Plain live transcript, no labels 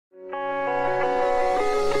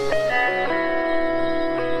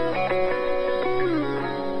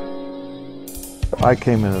I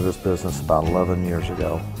came into this business about 11 years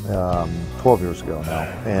ago, 12 years ago now,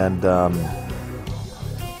 and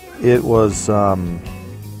it was,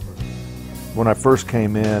 when I first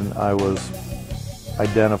came in, I was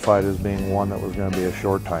identified as being one that was going to be a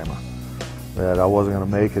short timer, that I wasn't going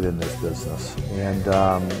to make it in this business, and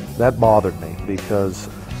that bothered me because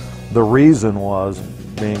the reason was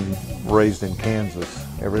being raised in Kansas.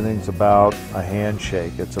 Everything's about a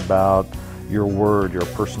handshake. It's about your word. You're a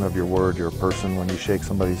person of your word. You're a person, when you shake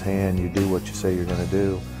somebody's hand, you do what you say you're going to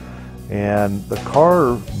do. And the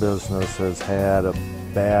car business has had a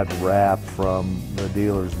bad rap from the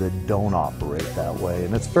dealers that don't operate that way.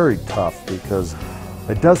 And it's very tough because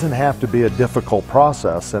it doesn't have to be a difficult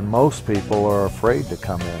process, and most people are afraid to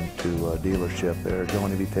come into a dealership. They're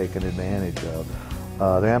going to be taken advantage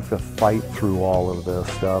of. They have to fight through all of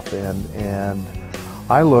this stuff, and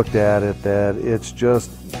I looked at it that it's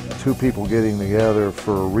just two people getting together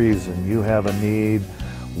for a reason. You have a need,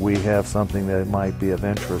 we have something that might be of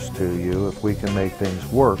interest to you. If we can make things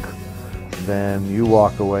work, then you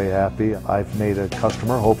walk away happy. I've made a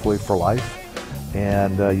customer, hopefully for life,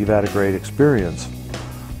 and you've had a great experience.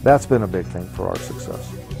 That's been a big thing for our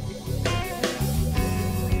success.